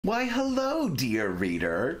Why, hello, dear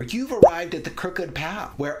reader. You've arrived at the crooked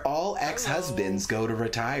path, where all ex-husbands go to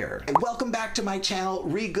retire. And welcome back to my channel,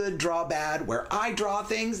 Read Good, Draw Bad, where I draw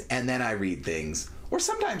things and then I read things. Or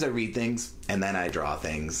sometimes I read things and then I draw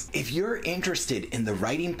things. If you're interested in the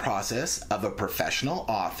writing process of a professional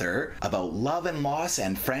author about love and loss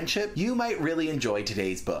and friendship, you might really enjoy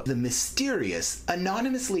today's book, The Mysterious,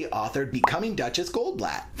 anonymously authored Becoming Duchess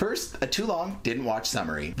Goldblatt. First, a too long, didn't watch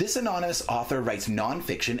summary. This anonymous author writes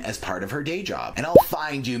nonfiction as part of her day job. And I'll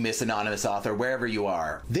find you, Miss Anonymous Author, wherever you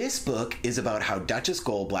are. This book is about how Duchess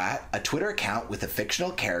Goldblatt, a Twitter account with a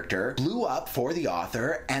fictional character, blew up for the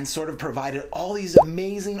author and sort of provided all these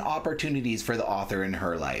amazing opportunities for the author in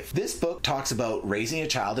her life. This book talks about raising a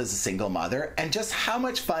child as a single mother and just how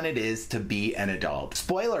much fun it is to be an adult.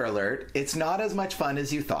 Spoiler alert, it's not as much fun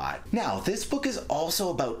as you thought. Now, this book is also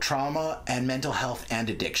about trauma and mental health and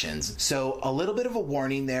addictions. So a little bit of a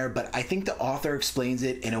warning there, but I think the author explains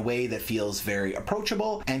it in a way that feels very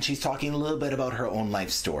approachable, and she's talking a little bit about her own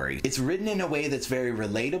life story. It's written in a way that's very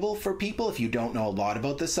relatable for people if you don't know a lot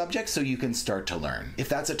about the subject, so you can start to learn. If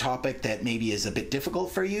that's a topic that maybe is a bit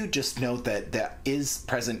difficult for you, just note that that is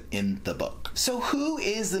present in the book. So who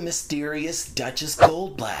is the mysterious Duchess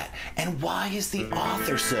Goldblatt, and why is the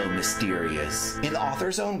author so mysterious? In the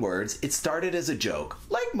author's own words, it started as a joke,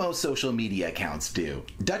 like most social media accounts do.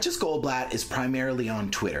 Duchess Goldblatt is primarily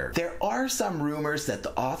on Twitter. There are some rumors that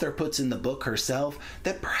the author puts in the book herself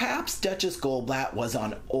that perhaps Duchess Goldblatt was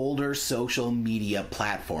on older social media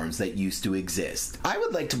platforms that used to exist. I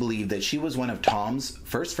would like to believe that she was one of Tom's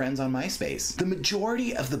first friends on MySpace. The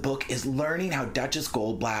majority of the book is learning how Duchess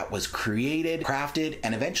Goldblatt was created, crafted,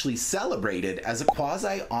 and eventually celebrated as a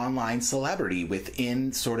quasi-online celebrity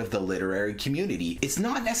within sort of the literary community. It's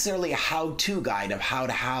not necessarily a how-to guide of how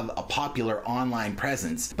to have a popular online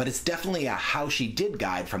presence, but it's definitely a how she did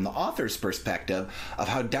guide from the author's perspective of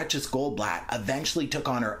how Duchess Goldblatt eventually took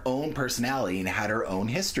on her own personality and had her own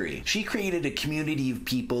history. She created a community of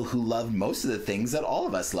people who loved most of the things that all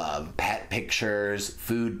of us love. Pet pictures,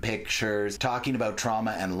 food pictures, talking about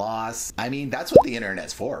trauma and loss. I mean, that's what the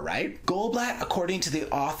internet's for, right? Goldblatt, according to the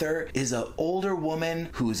author, is an older woman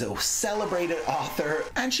who's a celebrated author,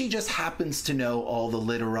 and she just happens to know all the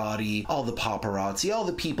literati, all the paparazzi, all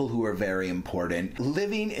the people who are very important,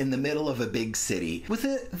 living in the middle of a big city with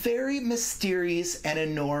a very mysterious and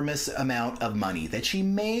enormous amount of money that she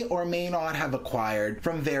may or may not have acquired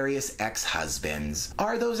from various ex-husbands.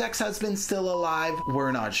 Are those ex-husbands still alive?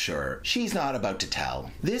 We're not sure. She's not about to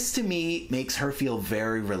tell. This, to me, makes her feel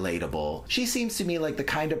very relatable. She seems to me like the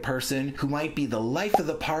kind of person who might be the life of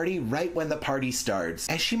the party right when the party starts.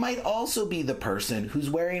 And she might also be the person who's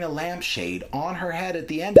wearing a lampshade on her head at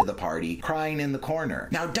the end of the party, crying in the corner.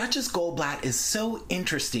 Now, Duchess Goldblatt is so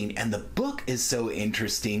interesting, and the book is so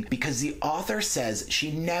interesting because the author says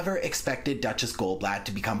she never expected Duchess Goldblatt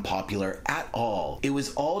to become popular at all. It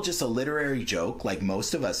was all just a literary joke, like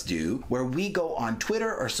most of us do, where we go on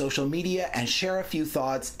Twitter or social media and share a few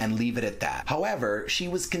thoughts and leave it at that. However, she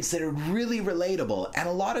was considered really relatable, and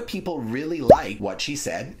a lot of people really liked what she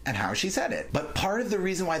said and how she said it. But part of the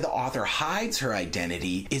reason why the author hides her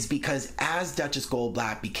identity is because as Duchess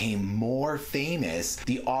Goldblatt became more famous,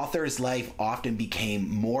 the author's life often became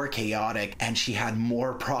more chaotic and she had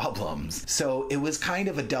more problems. So it was kind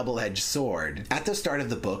of a double-edged sword. At the start of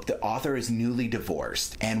the book, the author is newly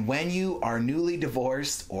divorced, and when you are newly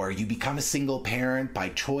divorced or you become a single parent by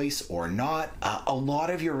choice or not, a lot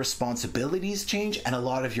of your responsibilities change and a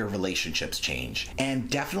lot of your relationships change. And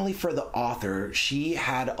definitely for the author, she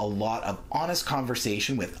had a lot of honest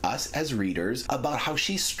conversation with us as readers about how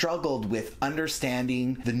she struggled with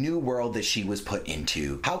understanding the new world that she was put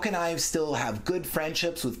into. How can I still have good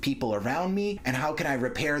friendships with people around me, and how can I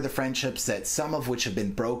repair the friendships that some of which have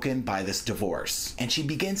been broken by this divorce? And she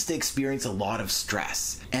begins to experience a lot of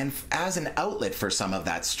stress. And as an outlet for some of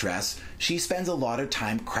that stress, she spends a lot of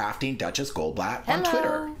time crafting Duchess Goldblatt on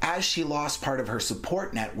Twitter. As she lost part of her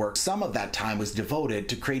support network, some of that time was devoted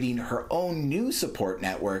to creating her own new support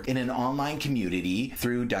network in an online community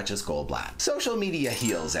through Duchess Goldblatt. Social media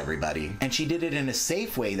heals, everybody. And she did it in a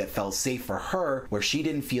safe way that felt safe for her, where she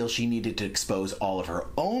didn't feel she needed to expose all of her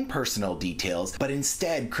own personal details, but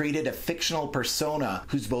instead created a fictional persona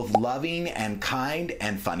who's both loving and kind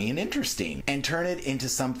and funny and interesting, and turn it into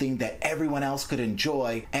something that everyone else could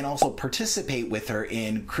enjoy and also participate with her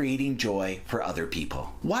in creating joy for other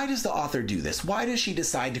people. Why does the author do this? Why does she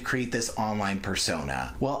decide decide to create this online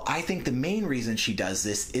persona? Well, I think the main reason she does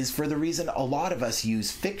this is for the reason a lot of us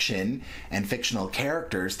use fiction and fictional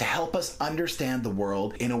characters to help us understand the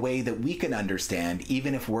world in a way that we can understand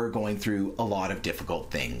even if we're going through a lot of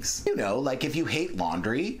difficult things. You know, like if you hate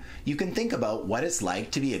laundry, you can think about what it's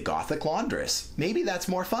like to be a gothic laundress. Maybe that's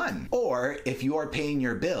more fun. Or if you're paying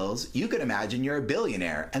your bills, you could imagine you're a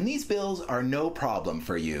billionaire and these bills are no problem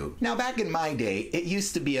for you. Now, back in my day, it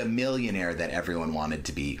used to be a millionaire that everyone wanted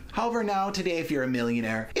to be. However, now today, if you're a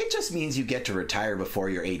millionaire, it just means you get to retire before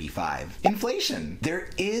you're 85. Inflation. There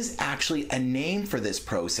is actually a name for this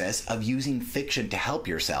process of using fiction to help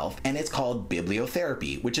yourself, and it's called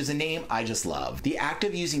bibliotherapy, which is a name I just love. The act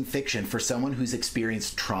of using fiction for someone who's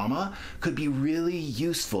experienced trauma could be really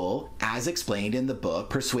useful, as explained in the book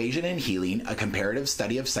Persuasion and Healing, a comparative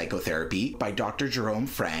study of psychotherapy by Dr. Jerome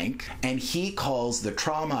Frank, and he calls the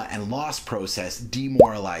trauma and loss process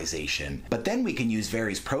demoralization. But then we can use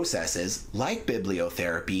various processes like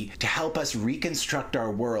bibliotherapy to help us reconstruct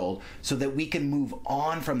our world so that we can move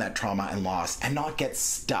on from that trauma and loss and not get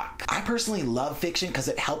stuck. I personally love fiction because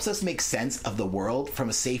it helps us make sense of the world from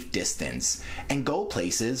a safe distance and go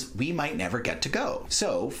places we might never get to go.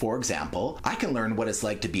 So, for example, I can learn what it's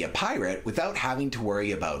like to be a pirate without having to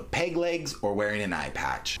worry about peg legs or wearing an eye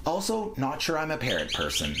patch. Also, not sure I'm a parrot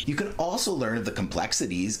person. You can also learn of the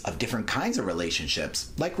complexities of different kinds of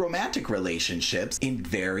relationships, like romantic relationships in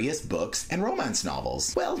various books and romance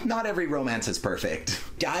novels. Well, not every romance is perfect.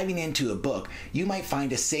 Diving into a book, you might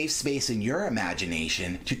find a safe space in your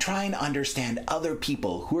imagination to try and understand other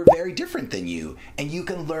people who are very different than you, and you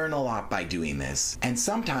can learn a lot by doing this. And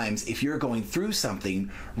sometimes, if you're going through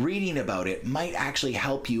something, reading about it might actually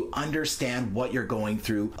help you understand what you're going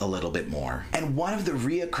through a little bit more. And one of the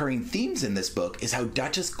reoccurring themes in this book is how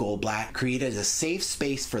Duchess Goldblatt created a safe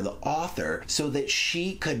space for the author so that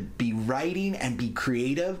she could be writing and be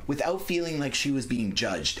creative without feeling like she was being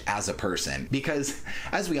judged as a person. Because,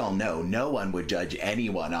 as we all know, no one would judge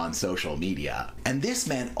anyone on social media. And this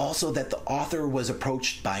meant also that the author was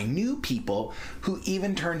approached by new people who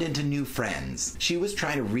even turned into new friends. She was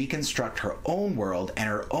trying to reconstruct her own world and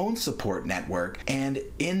her own support network, and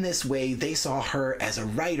in this way they saw her as a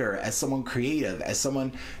writer, as someone creative, as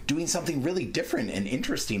someone doing something really different and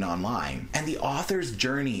interesting online. And the author's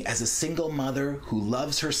journey as a single mother who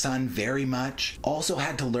loves her son very much also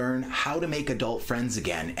had to learn how to make adult friends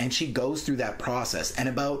again, and she goes through that process and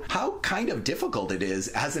about how kind of difficult it is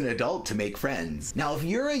as an adult to make friends. Now, if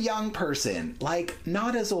you're a young person, like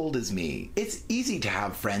not as old as me, it's easy to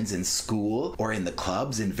have friends in school or in the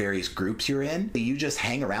clubs in various groups you're in. You just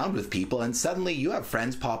hang around with people and suddenly you have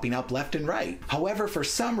friends popping up left and right. However, for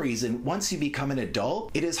some reason, once you become an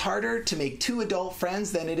adult, it is harder to make 2 adult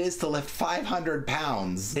friends than it is to lift 500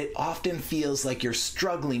 pounds. It often feels like you're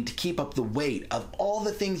struggling to keep up the weight of all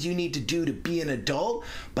the things you need to do to be an adult,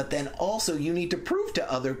 but then also you need to prove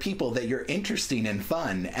to other people that you're interesting and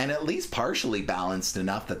fun and at least partially balanced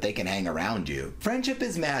enough that they can hang around you. Friendship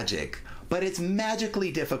is magic, but it's magically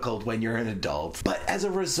difficult when you're an adult. But as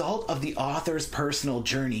a result of the author's personal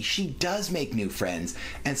journey, she does make new friends,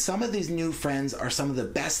 and some of these new friends are some of the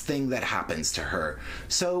best thing that happens to her.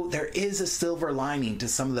 So there is a silver lining to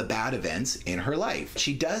some of the bad events in her life.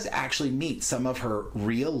 She does actually meet some of her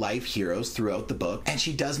real life heroes throughout the book, and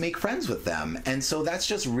she does make friends with them. And so that's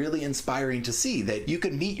just really inspiring to see that you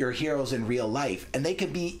can meet your heroes in real life, and they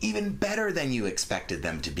can be even better than you expected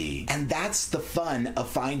them to be. And that's the fun of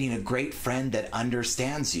finding a great friend that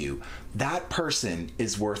understands you. That person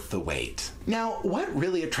is worth the wait. Now, what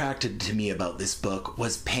really attracted to me about this book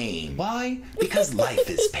was pain. Why? Because life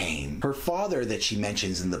is pain. Her father, that she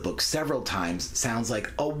mentions in the book several times, sounds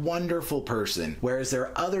like a wonderful person, whereas there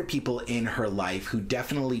are other people in her life who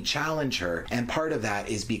definitely challenge her, and part of that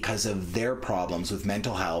is because of their problems with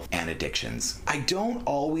mental health and addictions. I don't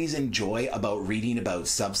always enjoy reading about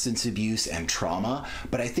substance abuse and trauma,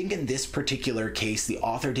 but I think in this particular case, the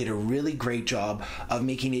author did a really great job of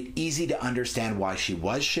making it easy to understand why she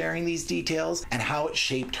was sharing these details and how it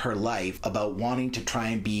shaped her life about wanting to try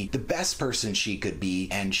and be the best person she could be.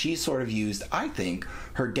 And she sort of used, I think,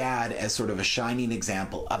 her dad as sort of a shining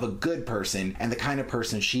example of a good person and the kind of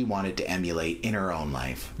person she wanted to emulate in her own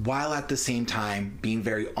life, while at the same time being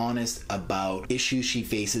very honest about issues she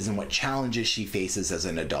faces and what challenges she faces as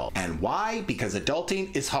an adult. And why? Because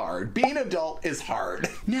adulting is hard. Being an adult is hard.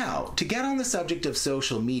 Now, to get on the subject of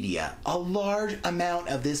social media, a large amount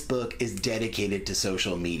of this book book is dedicated to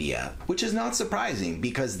social media, which is not surprising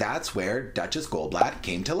because that's where Duchess Goldblatt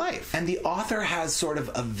came to life. And the author has sort of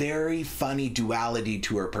a very funny duality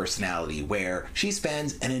to her personality where she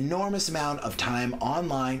spends an enormous amount of time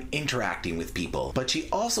online interacting with people, but she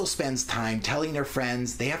also spends time telling her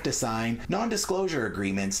friends they have to sign non-disclosure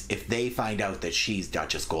agreements if they find out that she's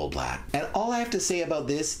Duchess Goldblatt. And all I have to say about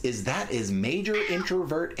this is that is major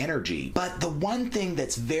introvert energy. But the one thing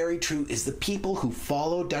that's very true is the people who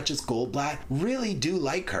follow Duchess Goldblatt really do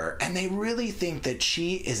like her, and they really think that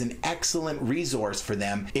she is an excellent resource for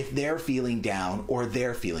them if they're feeling down or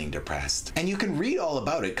they're feeling depressed. And you can read all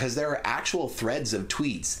about it because there are actual threads of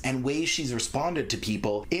tweets and ways she's responded to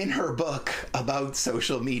people in her book about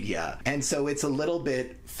social media. And so it's a little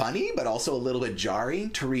bit funny, but also a little bit jarring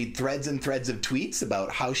to read threads and threads of tweets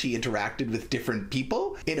about how she interacted with different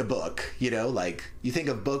people in a book. You know, like you think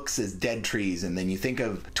of books as dead trees and then you think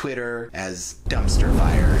of Twitter as dumpster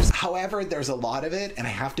fires. However, there's a lot of it, and I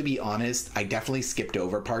have to be honest, I definitely skipped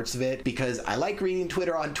over parts of it because I like reading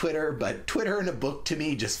Twitter on Twitter, but Twitter in a book to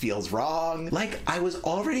me just feels wrong. Like, I was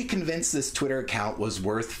already convinced this Twitter account was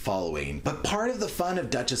worth following, but part of the fun of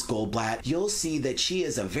Duchess Goldblatt, you'll see that she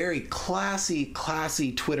is a very classy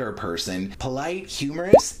Twitter person, polite,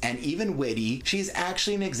 humorous, and even witty. She's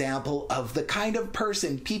actually an example of the kind of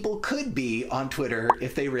person people could be on Twitter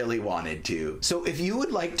if they really wanted to. So if you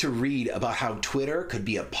would like to read about how Twitter could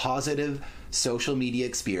be a positive social media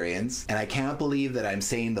experience, and I can't believe that I'm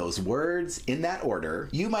saying those words in that order,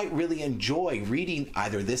 you might really enjoy reading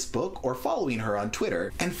either this book or following her on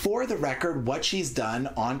Twitter. And for the record, what she's done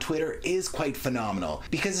on Twitter is quite phenomenal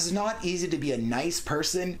because it's not easy to be a nice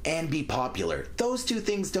person and be popular. Those two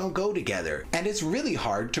things don't go together, and it's really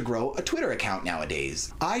hard to grow a Twitter account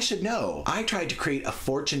nowadays. I should know. I tried to create a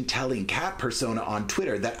fortune-telling cat persona on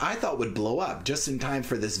Twitter that I thought would blow up just in time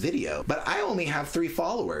for this video, but I only have 3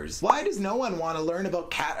 followers. Why does no one want to learn about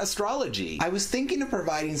cat astrology? I was thinking of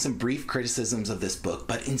providing some brief criticisms of this book,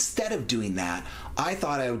 but instead of doing that, I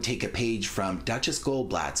thought I would take a page from Duchess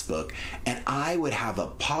Goldblatt's book and I would have a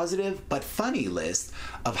positive but funny list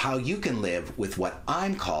of how you can live with what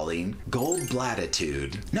I'm calling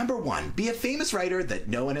Goldblattitude. Number 1, be a famous writer that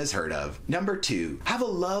no one has heard of. Number 2, have a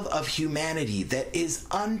love of humanity that is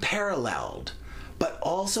unparalleled, but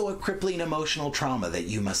also a crippling emotional trauma that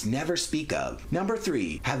you must never speak of. Number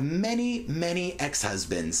 3, have many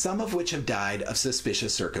ex-husbands, some of which have died of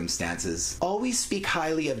suspicious circumstances. Always speak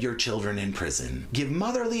highly of your children in prison. Give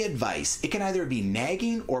motherly advice. It can either be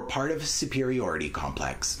nagging or part of a superiority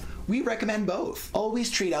complex. We recommend both.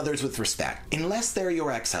 Always treat others with respect, unless they're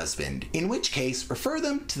your ex-husband, in which case refer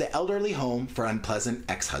them to the elderly home for unpleasant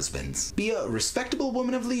ex-husbands. Be a respectable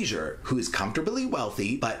woman of leisure who is comfortably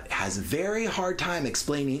wealthy but has a very hard time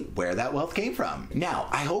explaining where that wealth came from. Now,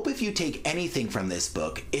 I hope if you take anything from this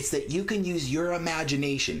book, it's that you can use your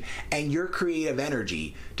imagination and your creative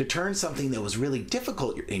energy to turn something that was really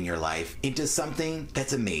difficult in your life into something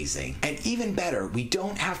that's amazing. And even better, we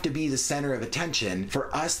don't have to be the center of attention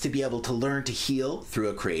for us to be able to learn to heal through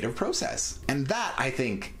a creative process. And that, I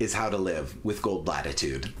think, is how to live with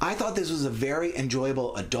Goldblattitude. I thought this was a very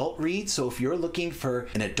enjoyable adult read, so if you're looking for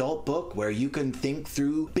an adult book where you can think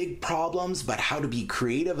through big problems but how to be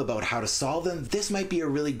creative about how to solve them, this might be a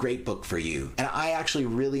really great book for you. And I actually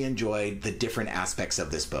really enjoyed the different aspects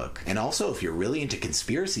of this book. And also, if you're really into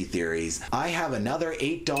conspiracy theories, I have another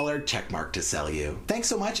 $8 checkmark to sell you. Thanks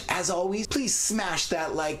so much. As always, please smash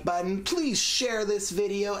that like button, please share this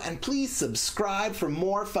video, and please subscribe for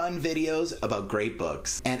more fun videos about great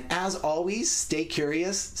books. And as always, stay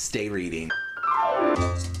curious, stay reading.